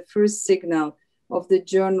it as a first signal of the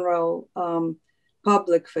general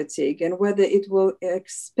public fatigue and whether it will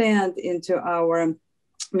expand into our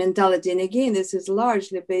mentality. And again, this is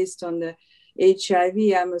largely based on the HIV.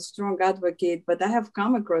 I'm a strong advocate, but I have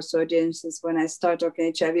come across audiences when I start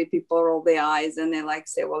talking HIV, people roll their eyes and they like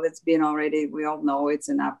say, well, it's been already, we all know it's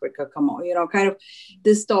in Africa, come on, you know, kind of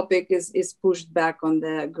this topic is pushed back on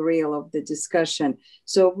the grill of the discussion.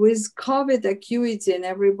 So with COVID acuity and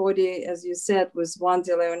everybody, as you said, was one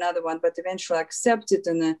delay or another one, but eventually accepted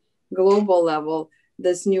on a global level,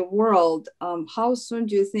 this new world, how soon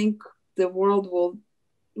do you think the world will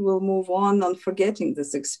move on forgetting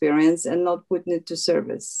this experience and not putting it to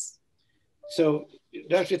service? So,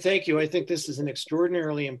 Doctor, thank you. I think this is an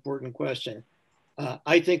extraordinarily important question.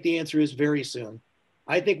 I think the answer is very soon.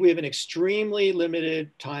 I think we have an extremely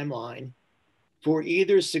limited timeline for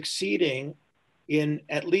either succeeding in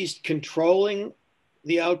at least controlling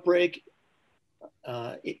the outbreak,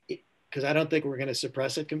 because I don't think we're going to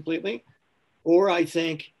suppress it completely, or I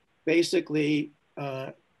think basically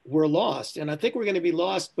we're lost. And I think we're going to be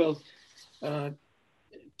lost both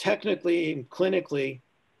technically and clinically,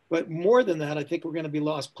 but more than that, I think we're going to be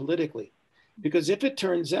lost politically. Because if it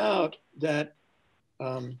turns out that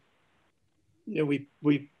we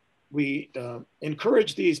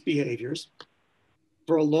encourage these behaviors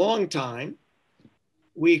for a long time,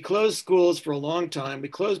 we close schools for a long time, we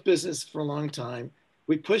close business for a long time,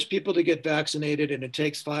 we push people to get vaccinated and it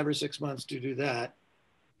takes 5 or 6 months to do that.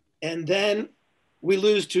 And then we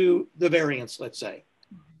lose to the variants, let's say.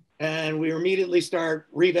 And we immediately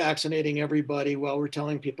start revaccinating everybody while we're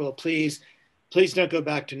telling people, please don't go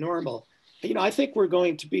back to normal. You know, I think we're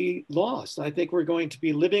going to be lost. I think we're going to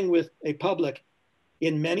be living with a public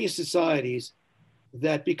in many societies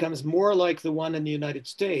that becomes more like the one in the United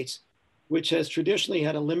States, which has traditionally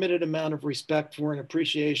had a limited amount of respect for and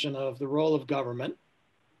appreciation of the role of government,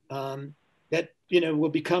 that, you know, will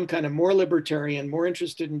become kind of more libertarian, more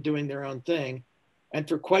interested in doing their own thing. And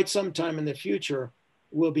for quite some time in the future,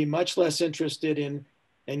 will be much less interested in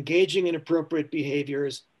engaging in appropriate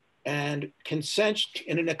behaviors and consent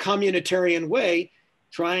in a communitarian way,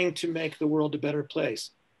 trying to make the world a better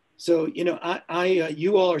place. So, you know,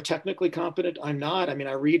 you all are technically competent. I'm not. I mean,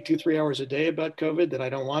 I read 2-3 hours a day about COVID that I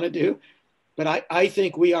don't want to do. But I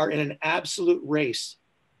think we are in an absolute race,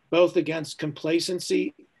 both against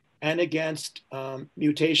complacency and against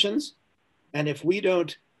mutations. And if we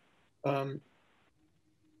don't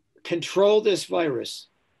control this virus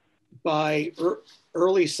by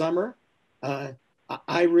early summer,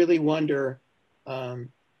 I really wonder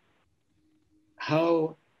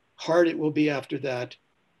how hard it will be after that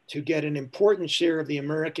to get an important share of the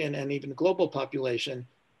American and even global population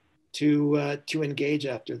to engage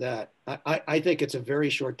after that. I think it's a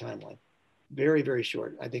very short timeline, very, very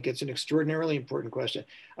short. I think it's an extraordinarily important question.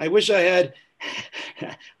 I wish I had,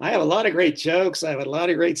 I have a lot of great jokes. I have a lot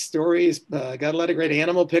of great stories. Got a lot of great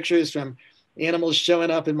animal pictures from animals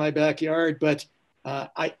showing up in my backyard. But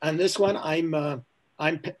on this one,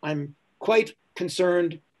 I'm quite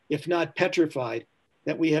concerned, if not petrified,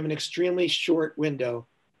 that we have an extremely short window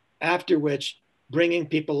after which bringing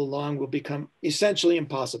people along will become essentially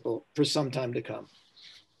impossible for some time to come.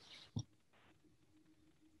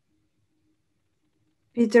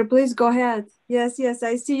 Peter, please go ahead. Yes,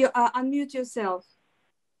 I see you. Unmute yourself.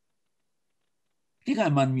 I think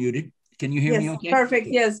I'm unmuted. Can you hear me okay? Perfect.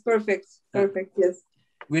 Yes, perfect. Perfect. Yes.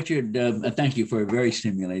 Richard, thank you for a very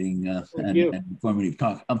stimulating and informative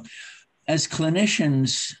talk. As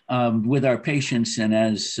clinicians with our patients and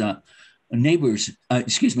as neighbors,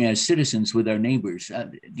 as citizens with our neighbors,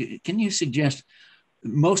 can you suggest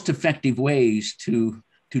most effective ways to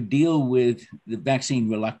deal with the vaccine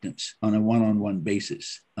reluctance on a one-on-one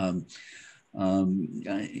basis? You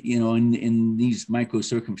know, in these micro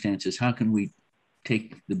circumstances, how can we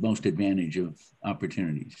take the most advantage of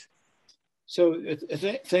opportunities? So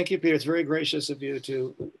thank you, Peter. It's very gracious of you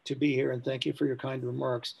to be here, and thank you for your kind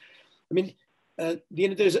remarks. I mean, you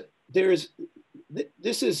know, this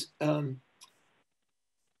is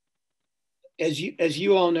as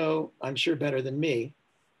you all know, I'm sure better than me,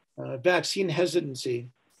 vaccine hesitancy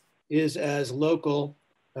is as local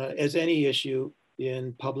as any issue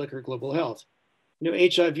in public or global health. You know,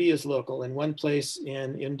 HIV is local. In one place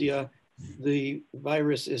in India, the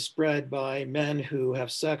virus is spread by men who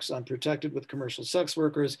have sex unprotected with commercial sex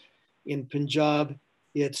workers. In Punjab,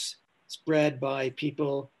 it's spread by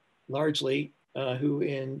people largely who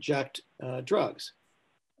inject drugs.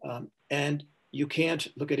 And you can't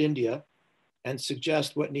look at India and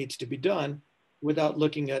suggest what needs to be done without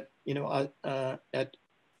looking at, at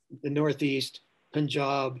the Northeast,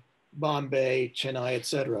 Punjab, Bombay, Chennai, et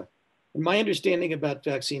cetera. And my understanding about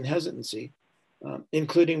vaccine hesitancy,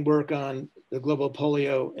 including work on the Global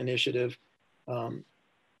Polio Initiative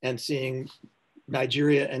and seeing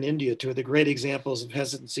Nigeria and India, two of the great examples of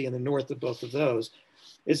hesitancy in the north of both of those,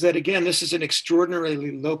 is that, again, this is an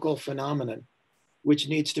extraordinarily local phenomenon, which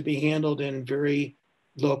needs to be handled in very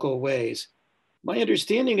local ways. My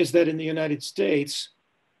understanding is that in the United States,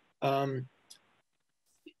 it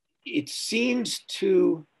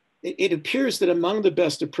appears that among the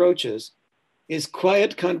best approaches is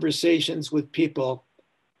quiet conversations with people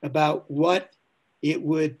about what it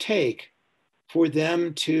would take for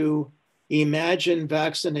them to imagine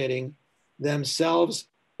vaccinating themselves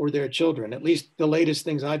or their children, at least the latest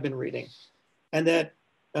things I've been reading. And that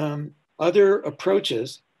other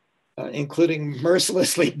approaches, including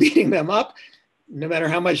mercilessly beating them up, no matter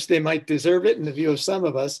how much they might deserve it in the view of some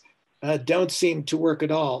of us, don't seem to work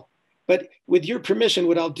at all. But with your permission,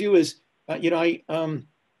 what I'll do is, one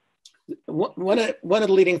of the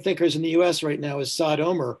leading thinkers in the U.S. right now is Saad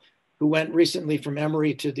Omer, who went recently from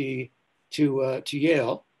Emory to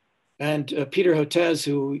Yale, and Peter Hotez,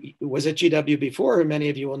 who was at GW before, who many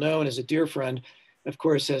of you will know and is a dear friend, of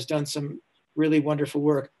course, has done some really wonderful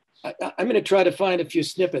work. I'm going to try to find a few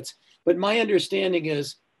snippets, but my understanding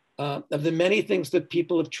is of the many things that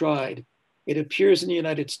people have tried, it appears in the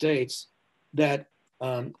United States that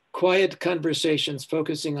quiet conversations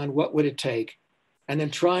focusing on what would it take, and then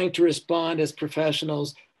trying to respond as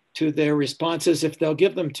professionals to their responses, if they'll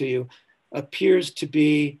give them to you, appears to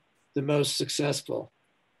be the most successful.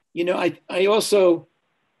 You know, I also,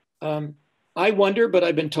 I wonder, but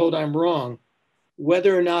I've been told I'm wrong,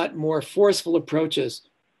 whether or not more forceful approaches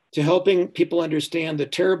to helping people understand the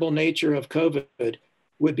terrible nature of COVID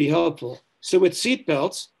would be helpful. So with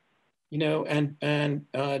seatbelts, and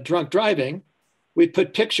drunk driving, we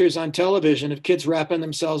put pictures on television of kids wrapping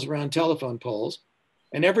themselves around telephone poles.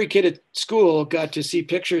 And every kid at school got to see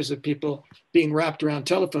pictures of people being wrapped around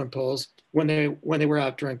telephone poles when they were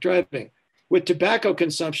out drunk driving. With tobacco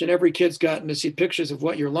consumption, every kid's gotten to see pictures of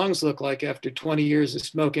what your lungs look like after 20 years of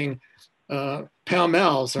smoking Pall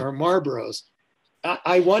Malls or Marlboros.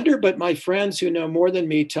 I wonder, but my friends who know more than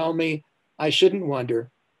me tell me I shouldn't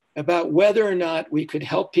wonder about whether or not we could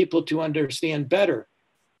help people to understand better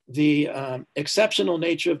the exceptional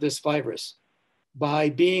nature of this virus by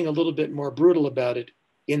being a little bit more brutal about it,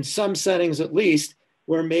 in some settings at least,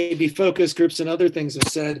 where maybe focus groups and other things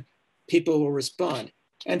have said people will respond.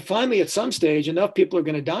 And finally, at some stage, enough people are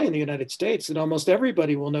going to die in the United States that almost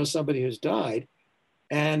everybody will know somebody who's died.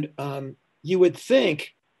 And you would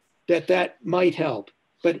think that that might help.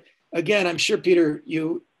 But again, I'm sure, Peter,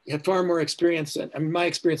 you have far more experience. I mean, my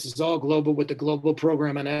experience is all global with the global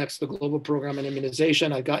program on X, the global program on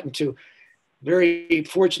immunization. I've gotten to very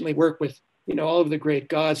fortunately work with, all of the great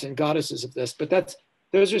gods and goddesses of this. But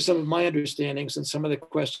those are some of my understandings and some of the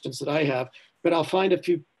questions that I have. But I'll find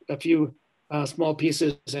a few small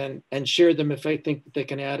pieces and share them if I think that they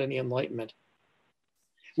can add any enlightenment.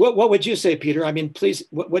 What would you say, Peter? I mean, please,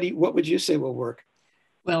 what would you say will work?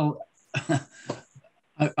 Well,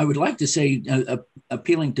 I would like to say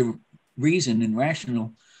appealing to reason and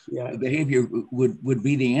rational behavior would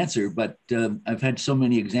be the answer, but I've had so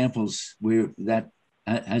many examples where that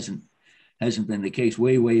hasn't been the case.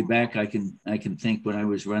 Way back, I can think when I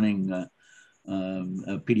was running a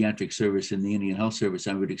pediatric service in the Indian Health Service,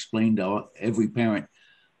 I would explain to every parent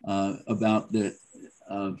about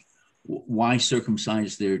why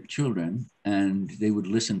circumcise their children, and they would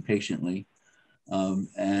listen patiently.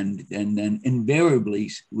 And then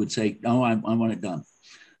invariably would say, "No, I want it done,"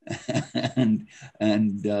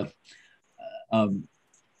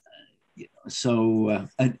 so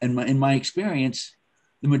in my experience,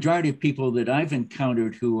 the majority of people that I've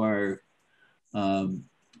encountered who are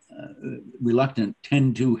reluctant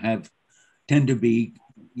tend to be,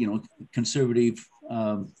 conservative,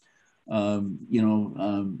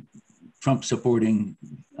 Trump supporting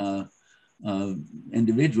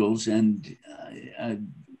individuals, and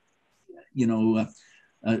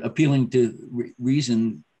appealing to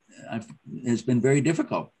reason has been very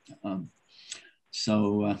difficult.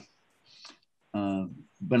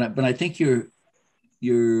 I think your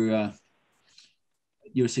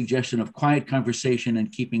suggestion of quiet conversation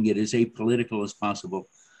and keeping it as apolitical as possible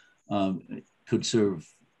could serve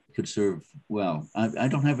well. I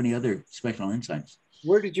don't have any other special insights.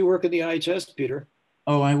 Where did you work at the IHS, Peter?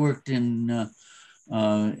 Oh, I worked in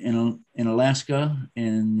Alaska,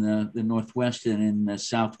 in the Northwest, and in the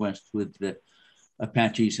Southwest with the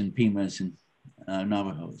Apaches and Pimas and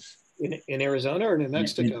Navajos. In Arizona or New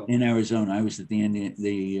Mexico? In Arizona. I was at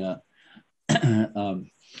the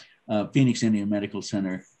Phoenix Indian Medical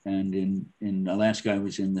Center, and in Alaska, I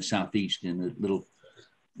was in the Southeast in a little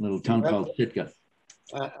town called Sitka.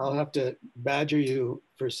 I'll have to badger you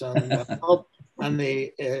for some help on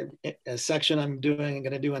the section I'm going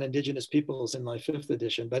to do on Indigenous peoples in my 5th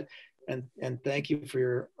edition. But and thank you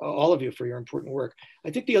for all of you for your important work. I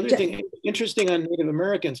think the other thing interesting on Native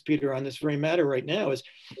Americans, Peter, on this very matter right now is,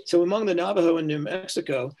 so among the Navajo in New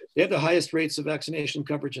Mexico, they have the highest rates of vaccination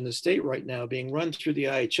coverage in the state right now, being run through the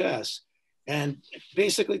IHS. And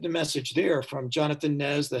basically the message there from Jonathan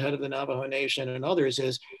Nez, the head of the Navajo Nation, and others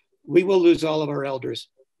is, we will lose all of our elders.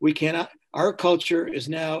 We cannot, our culture is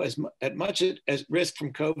now as much at risk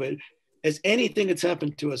from COVID as anything that's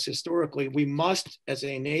happened to us historically. We must, as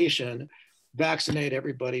a nation, vaccinate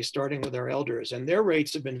everybody, starting with our elders. And their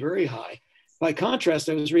rates have been very high. By contrast,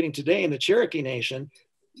 I was reading today in the Cherokee Nation,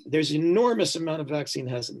 there's an enormous amount of vaccine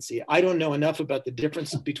hesitancy. I don't know enough about the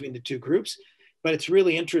difference between the two groups, but it's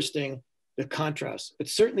really interesting, the contrast. But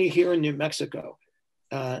certainly here in New Mexico,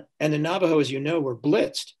 and the Navajo, as you know, were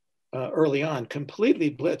blitzed early on,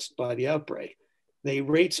 completely blitzed by the outbreak. The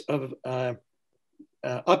rates of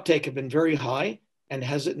uptake have been very high and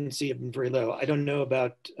hesitancy have been very low. I don't know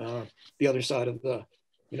about the other side of the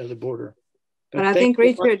border. But I think,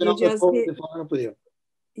 Richard,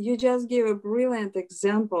 you just gave a brilliant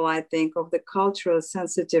example, I think, of the cultural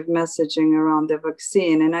sensitive messaging around the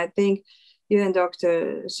vaccine. And I think you and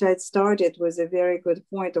Dr. Scheid started with a very good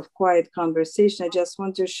point of quiet conversation. I just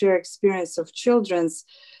want to share experience of children's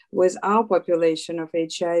with our population of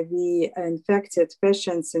HIV-infected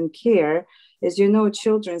patients in care. As you know,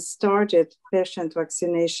 children started patient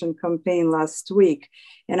vaccination campaign last week.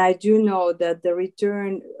 And I do know that the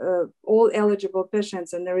return, all eligible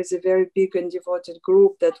patients, and there is a very big and devoted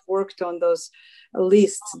group that worked on those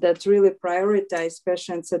lists that really prioritize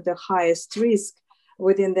patients at the highest risk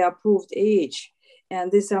within the approved age. And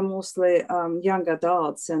these are mostly young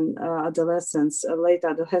adults and adolescents, late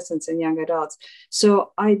adolescents and young adults.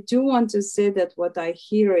 So I do want to say that what I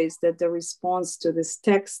hear is that the response to this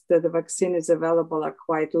text that the vaccine is available are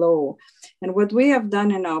quite low. And what we have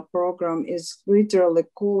done in our program is literally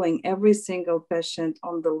calling every single patient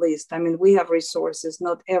on the list. I mean, we have resources,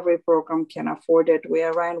 not every program can afford it. We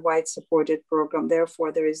are Ryan White supported program.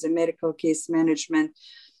 Therefore, there is a medical case management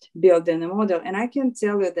built in a model. And I can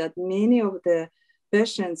tell you that many of the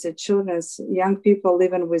patients, children's, young people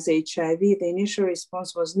living with HIV, the initial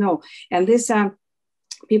response was no. And these are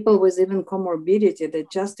people with even comorbidity,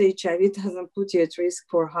 that just HIV doesn't put you at risk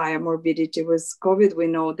for higher morbidity. With COVID, we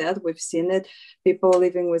know that, we've seen it. People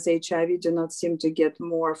living with HIV do not seem to get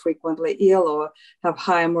more frequently ill or have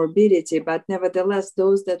higher morbidity, but nevertheless,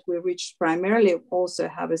 those that we reached primarily also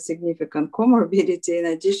have a significant comorbidity in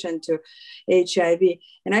addition to HIV.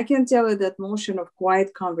 And I can tell you that motion of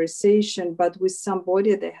quiet conversation, but with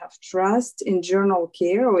somebody they have trust in journal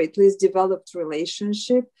care, or at least developed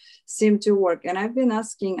relationship, seem to work. And I've been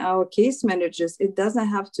asking our case managers, it doesn't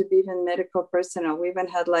have to be even medical personnel. We even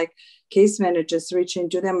had like case managers reaching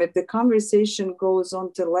to them. If the conversation goes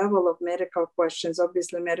on to level of medical questions,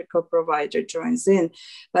 obviously medical provider joins in.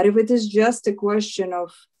 But if it is just a question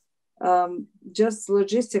of just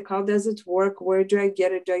logistic, how does it work? Where do I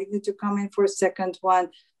get it? Do I need to come in for a second one?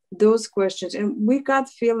 Those questions. And we got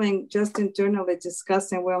feeling just internally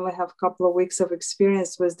discussing, we only have a couple of weeks of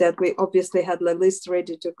experience with that. We obviously had the list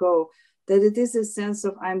ready to go, that it is a sense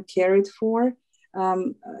of I'm cared for.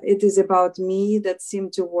 It is about me that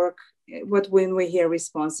seemed to work when we hear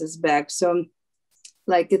responses back. So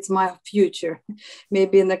like it's my future,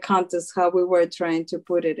 maybe in the context how we were trying to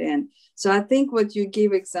put it in. So I think what you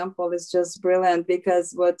gave example is just brilliant,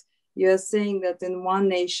 because what you're saying that in one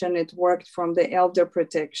nation, it worked from the elder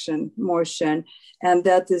protection motion, and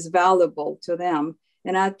that is valuable to them.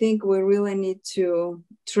 And I think we really need to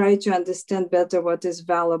try to understand better what is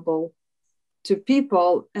valuable to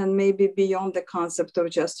people, and maybe beyond the concept of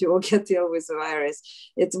just you will get ill with the virus.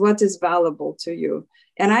 It's what is valuable to you.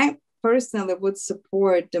 And I personally would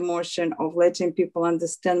support the motion of letting people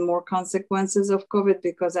understand more consequences of COVID,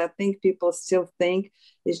 because I think people still think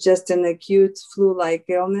it's just an acute flu-like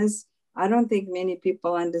illness. I don't think many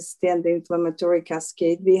people understand the inflammatory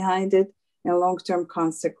cascade behind it. and long-term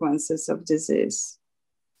consequences of disease.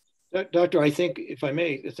 Doctor, I think, if I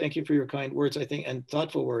may, thank you for your kind words, I think, and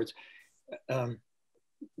thoughtful words.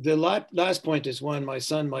 The last point is one, my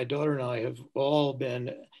son, my daughter, and I have all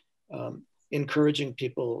been encouraging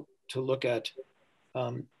people to look at.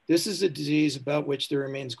 This is a disease about which there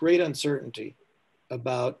remains great uncertainty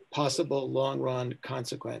about possible long-run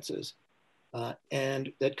consequences,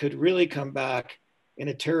 and that could really come back in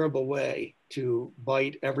a terrible way to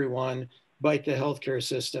bite everyone, bite the healthcare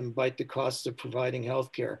system, bite the costs of providing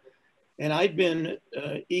healthcare. And I've been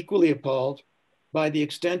equally appalled by the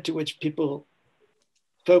extent to which people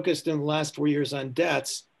focused in the last 4 years on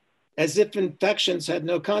deaths as if infections had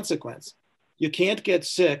no consequence. You can't get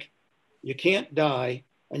sick, you can't die,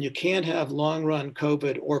 and you can't have long-run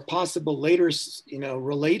COVID or possible later,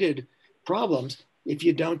 related problems if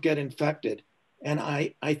you don't get infected. And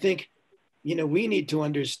I think, we need to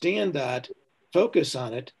understand that, focus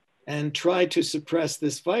on it, and try to suppress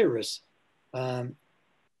this virus.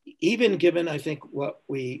 Even given, I think, what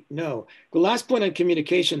we know. The last point on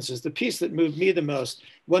communications is the piece that moved me the most.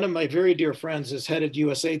 One of my very dear friends has headed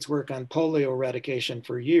USAID's work on polio eradication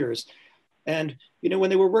for years. And, when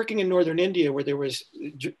they were working in Northern India, where there was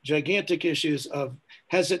gigantic issues of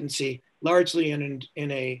hesitancy, largely in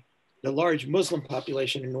the large Muslim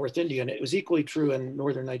population in North India, and it was equally true in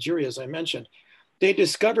Northern Nigeria, as I mentioned, they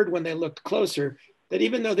discovered when they looked closer that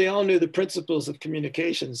even though they all knew the principles of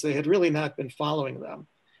communications, they had really not been following them.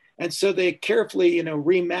 And so they carefully,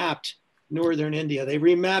 remapped Northern India. They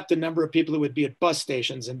remapped the number of people who would be at bus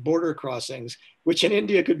stations and border crossings, which in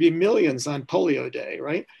India could be millions on polio day,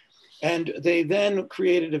 right? And they then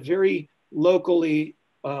created a very locally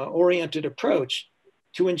oriented approach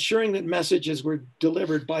to ensuring that messages were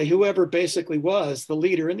delivered by whoever basically was the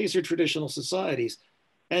leader. And these are traditional societies.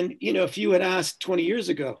 And, if you had asked 20 years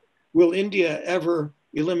ago, will India ever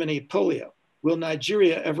eliminate polio? Will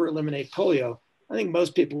Nigeria ever eliminate polio? I think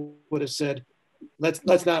most people would have said,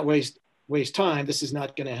 let's not waste time. This is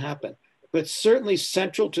not going to happen. But certainly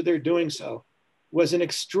central to their doing so was an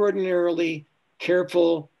extraordinarily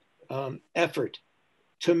careful effort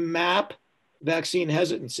to map vaccine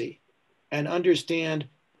hesitancy and understand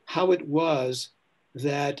how it was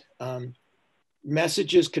that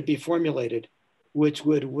messages could be formulated which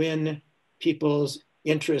would win people's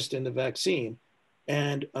interest in the vaccine.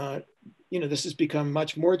 And, this has become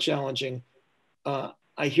much more challenging.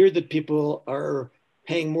 I hear that people are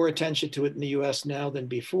paying more attention to it in the US now than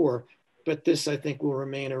before, but this, I think, will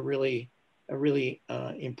remain a really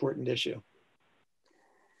important issue.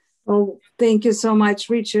 Well, thank you so much,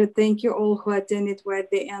 Richard. Thank you all who attended. We're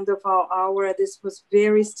at the end of our hour. This was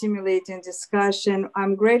very stimulating discussion.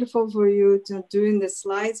 I'm grateful for you to doing the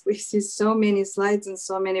slides. We see so many slides and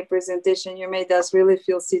so many presentations. You made us really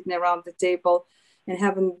feel sitting around the table and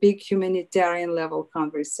having big humanitarian level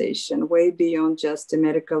conversation, way beyond just the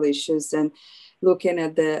medical issues and looking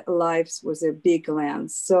at the lives with a big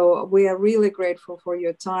lens. So we are really grateful for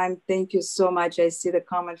your time. Thank you so much. I see the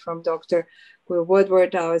comment from Dr.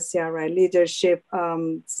 Woodward, our CRI leadership,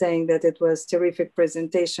 saying that it was terrific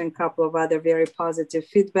presentation, a couple of other very positive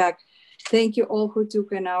feedback. Thank you all who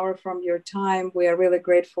took an hour from your time. We are really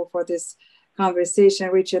grateful for this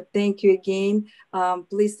conversation. Richard, thank you again.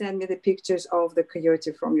 Please send me the pictures of the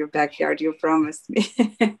coyote from your backyard. You promised me.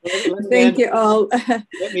 Thank you all.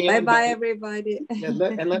 Bye-bye, everybody.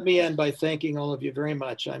 And let me end by thanking all of you very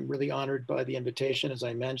much. I'm really honored by the invitation. As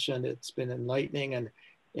I mentioned, it's been enlightening and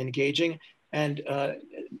engaging. And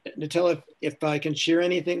Natella, if I can share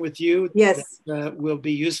anything with you yes, that will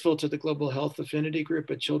be useful to the Global Health Affinity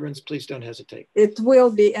Group at Children's, please don't hesitate. It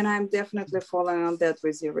will be, and I'm definitely following on that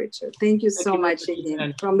with you, Richard. Thank you so much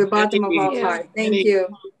again, from the bottom of our heart. Thank you.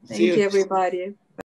 Thank you, everybody.